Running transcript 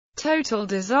Total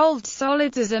dissolved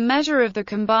solids is a measure of the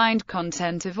combined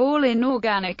content of all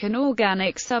inorganic and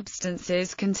organic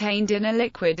substances contained in a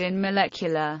liquid in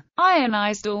molecular,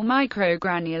 ionized or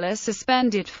microgranular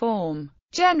suspended form.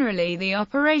 Generally, the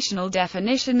operational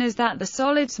definition is that the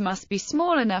solids must be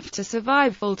small enough to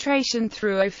survive filtration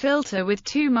through a filter with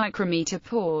 2-micrometer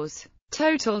pores.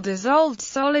 Total dissolved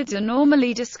solids are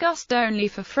normally discussed only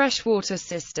for freshwater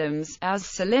systems, as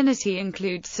salinity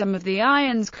includes some of the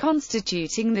ions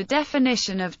constituting the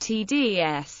definition of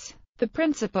TDS. The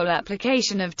principal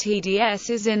application of TDS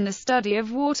is in the study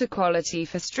of water quality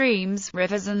for streams,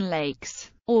 rivers and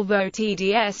lakes. Although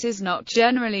TDS is not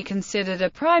generally considered a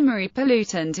primary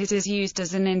pollutant, it is used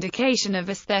as an indication of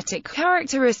aesthetic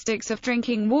characteristics of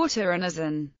drinking water and as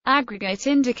an aggregate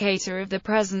indicator of the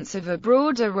presence of a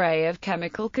broad array of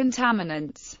chemical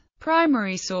contaminants.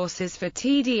 Primary sources for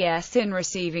TDS in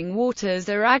receiving waters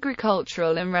are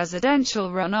agricultural and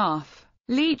residential runoff,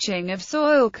 leaching of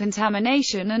soil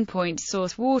contamination and point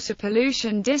source water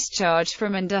pollution discharged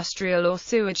from industrial or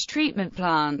sewage treatment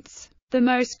plants. The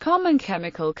most common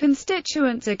chemical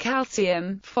constituents are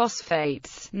calcium,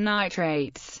 phosphates,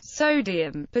 nitrates,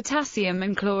 sodium, potassium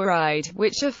and chloride,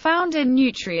 which are found in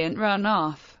nutrient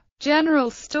runoff, general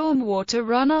stormwater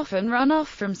runoff and runoff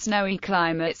from snowy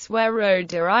climates where road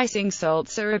de-icing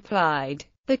salts are applied.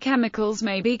 The chemicals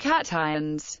may be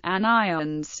cations,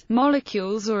 anions,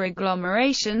 molecules or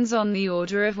agglomerations on the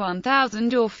order of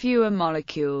 1,000 or fewer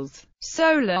molecules,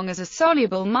 so long as a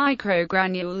soluble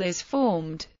microgranule is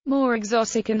formed. More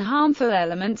exotic and harmful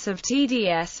elements of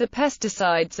TDS are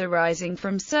pesticides arising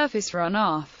from surface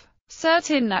runoff.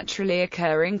 Certain naturally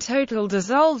occurring total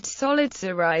dissolved solids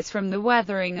arise from the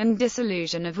weathering and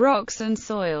dissolution of rocks and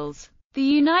soils. The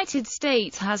United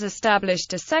States has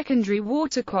established a secondary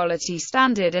water quality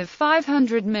standard of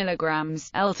 500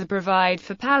 mg/L to provide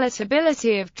for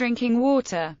palatability of drinking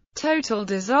water. Total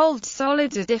dissolved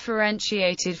solids are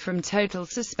differentiated from total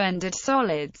suspended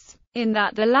solids, in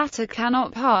that the latter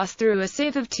cannot pass through a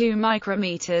sieve of 2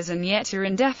 micrometers and yet are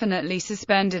indefinitely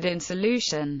suspended in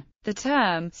solution. The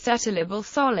term settlable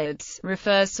solids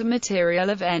refers to material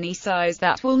of any size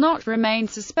that will not remain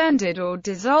suspended or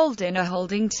dissolved in a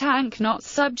holding tank not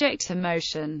subject to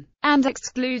motion, and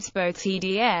excludes both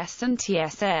TDS and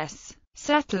TSS.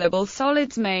 Settlable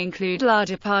solids may include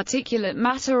larger particulate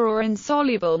matter or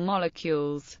insoluble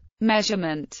molecules.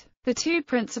 Measurement. The two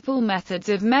principal methods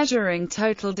of measuring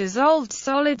total dissolved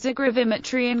solids are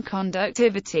gravimetry and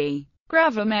conductivity.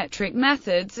 Gravimetric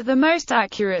methods are the most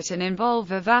accurate and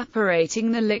involve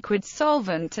evaporating the liquid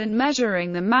solvent and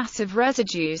measuring the mass of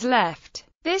residues left.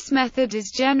 This method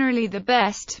is generally the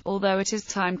best, although it is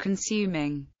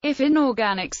time-consuming. If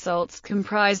inorganic salts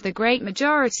comprise the great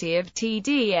majority of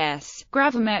TDS,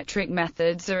 gravimetric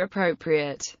methods are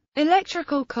appropriate.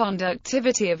 Electrical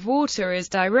conductivity of water is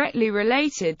directly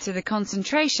related to the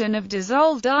concentration of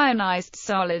dissolved ionized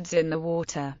solids in the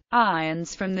water.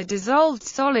 Ions from the dissolved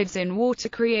solids in water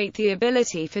create the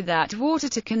ability for that water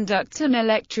to conduct an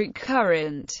electric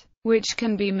current, which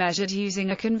can be measured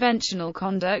using a conventional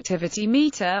conductivity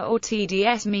meter or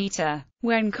TDS meter.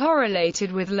 When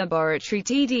correlated with laboratory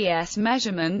TDS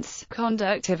measurements,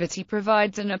 conductivity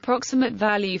provides an approximate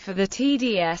value for the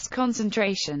TDS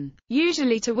concentration,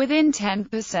 usually to within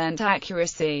 10%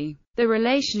 accuracy. The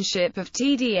relationship of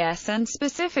TDS and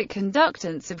specific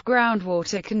conductance of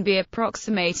groundwater can be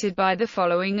approximated by the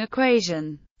following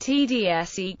equation.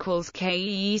 TDS equals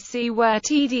KEC, where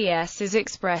TDS is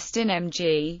expressed in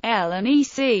mg, L and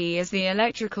EC as the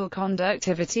electrical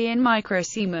conductivity in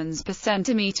microsiemens per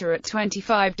centimeter at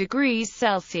 25 degrees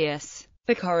Celsius.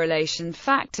 The correlation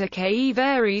factor Ke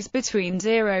varies between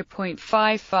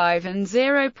 0.55 and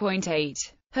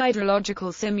 0.8.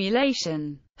 Hydrological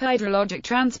simulation. Hydrologic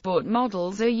transport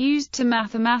models are used to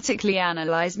mathematically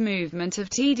analyze movement of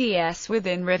TDS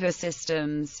within river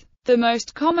systems. The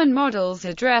most common models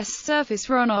address surface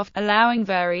runoff, allowing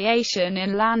variation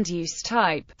in land use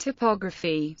type,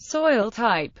 topography, soil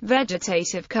type,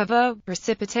 vegetative cover,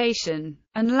 precipitation,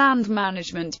 and land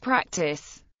management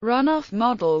practice. Runoff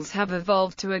models have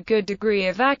evolved to a good degree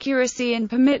of accuracy and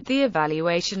permit the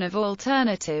evaluation of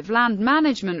alternative land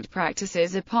management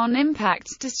practices upon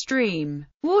impacts to stream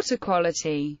water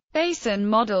quality. Basin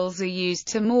models are used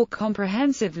to more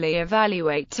comprehensively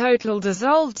evaluate total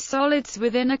dissolved solids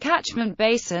within a catchment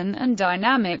basin and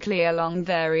dynamically along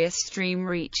various stream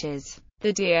reaches.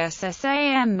 The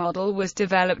DSSAM model was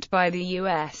developed by the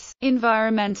U.S.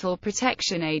 Environmental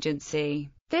Protection Agency.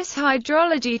 This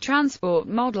hydrology transport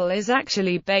model is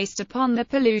actually based upon the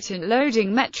pollutant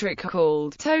loading metric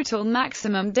called total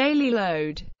maximum daily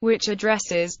load, which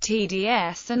addresses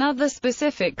TDS and other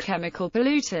specific chemical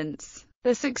pollutants.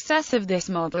 The success of this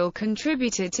model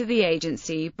contributed to the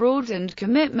agency's broadened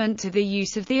commitment to the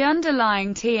use of the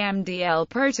underlying TMDL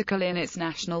protocol in its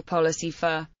national policy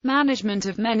for management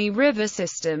of many river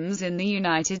systems in the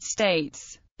United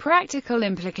States. Practical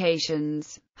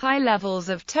implications. High levels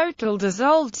of total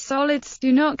dissolved solids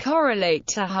do not correlate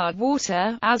to hard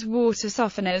water, as water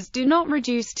softeners do not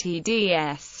reduce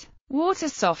TDS. Water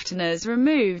softeners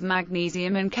remove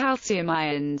magnesium and calcium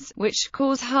ions, which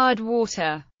cause hard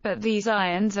water, but these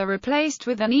ions are replaced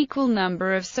with an equal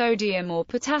number of sodium or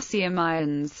potassium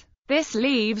ions. This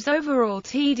leaves overall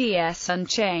TDS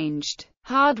unchanged.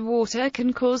 Hard water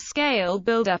can cause scale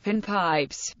buildup in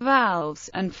pipes, valves,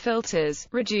 and filters,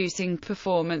 reducing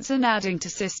performance and adding to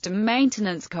system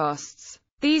maintenance costs.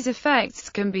 These effects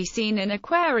can be seen in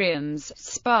aquariums,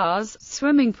 spas,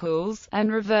 swimming pools,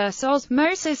 and reverse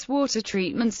osmosis water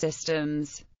treatment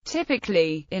systems.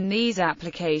 Typically, in these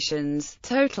applications,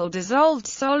 total dissolved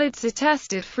solids are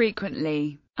tested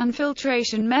frequently, and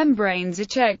filtration membranes are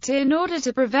checked in order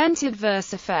to prevent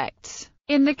adverse effects.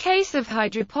 In the case of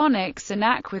hydroponics and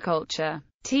aquaculture,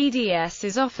 TDS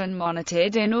is often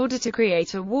monitored in order to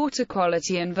create a water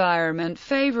quality environment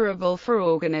favorable for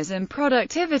organism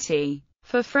productivity.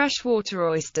 For freshwater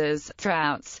oysters,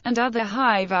 trouts, and other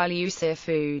high-value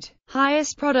seafood,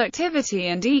 highest productivity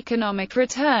and economic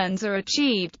returns are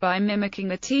achieved by mimicking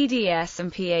the TDS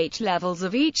and pH levels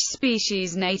of each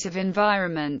species' native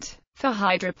environment. For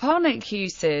hydroponic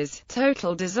uses,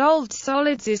 total dissolved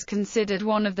solids is considered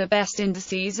one of the best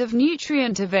indices of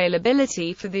nutrient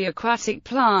availability for the aquatic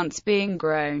plants being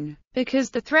grown.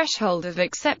 Because the threshold of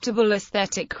acceptable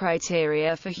aesthetic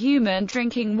criteria for human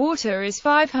drinking water is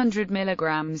 500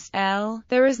 mg/L,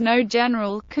 there is no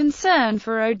general concern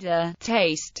for odor,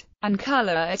 taste, and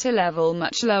color at a level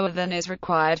much lower than is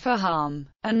required for harm.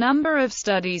 A number of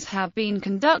studies have been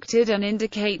conducted and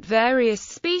indicate various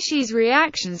species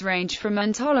reactions range from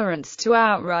intolerance to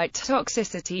outright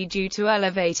toxicity due to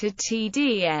elevated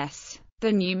TDS.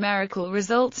 The numerical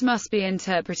results must be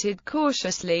interpreted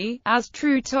cautiously, as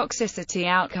true toxicity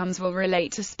outcomes will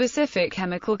relate to specific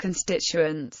chemical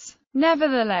constituents.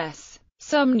 Nevertheless,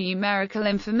 some numerical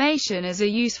information is a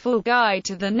useful guide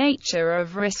to the nature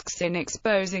of risks in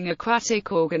exposing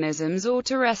aquatic organisms or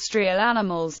terrestrial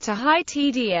animals to high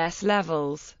TDS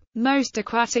levels. Most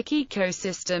aquatic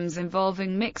ecosystems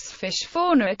involving mixed fish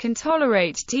fauna can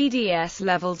tolerate TDS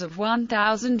levels of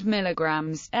 1000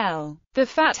 mg/L. The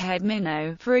fathead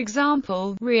minnow, for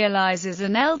example, realizes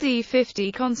an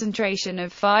LD50 concentration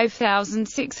of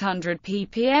 5600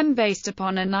 ppm based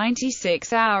upon a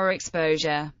 96-hour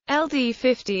exposure.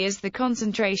 LD50 is the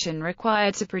concentration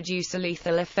required to produce a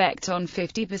lethal effect on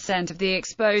 50% of the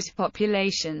exposed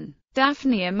population.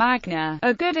 Daphnia magna,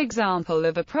 a good example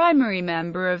of a primary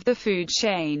member of the food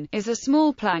chain, is a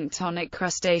small planktonic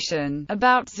crustacean,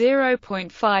 about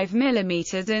 0.5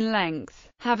 mm in length,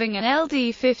 having an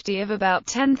LD50 of about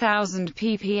 10,000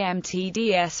 ppm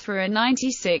TDS for a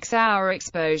 96-hour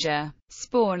exposure.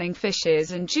 Spawning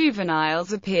fishes and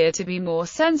juveniles appear to be more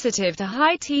sensitive to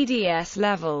high TDS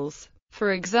levels.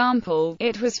 For example,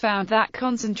 it was found that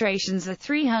concentrations of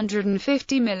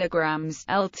 350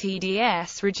 mg/L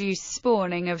TDS reduced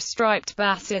spawning of striped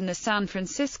bass in the San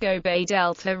Francisco Bay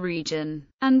Delta region,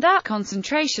 and that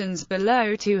concentrations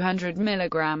below 200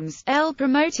 mg/L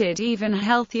promoted even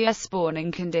healthier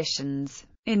spawning conditions.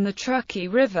 In the Truckee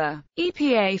River,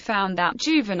 EPA found that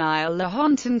juvenile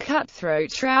Lahontan cutthroat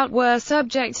trout were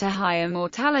subject to higher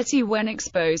mortality when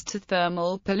exposed to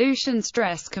thermal pollution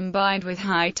stress combined with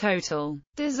high total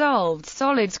dissolved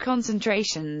solids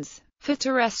concentrations. For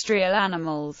terrestrial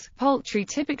animals, poultry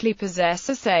typically possess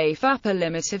a safe upper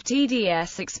limit of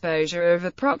TDS exposure of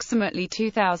approximately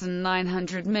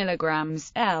 2,900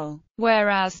 mg/L,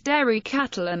 whereas dairy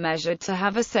cattle are measured to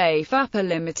have a safe upper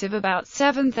limit of about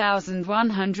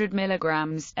 7,100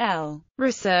 mg/L.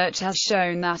 Research has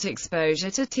shown that exposure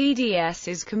to TDS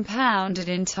is compounded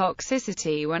in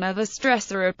toxicity when other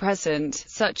stressors are present,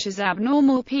 such as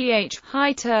abnormal pH,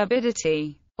 high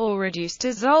turbidity, or reduced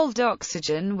dissolved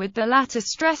oxygen, with the latter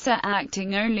stressor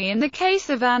acting only in the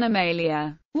case of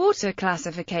animalia. Water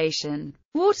classification.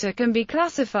 Water can be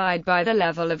classified by the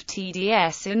level of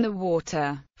TDS in the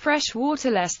water. Fresh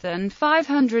water less than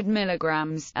 500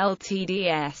 mg/L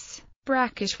TDS.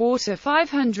 Brackish water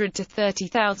 500 to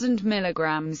 30,000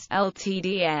 mg/L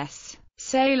TDS.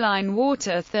 Saline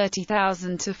water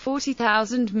 30,000 to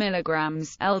 40,000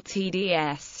 mg/L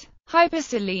TDS.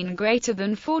 Hypersaline greater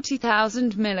than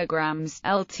 40,000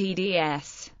 mg/L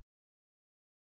TDS.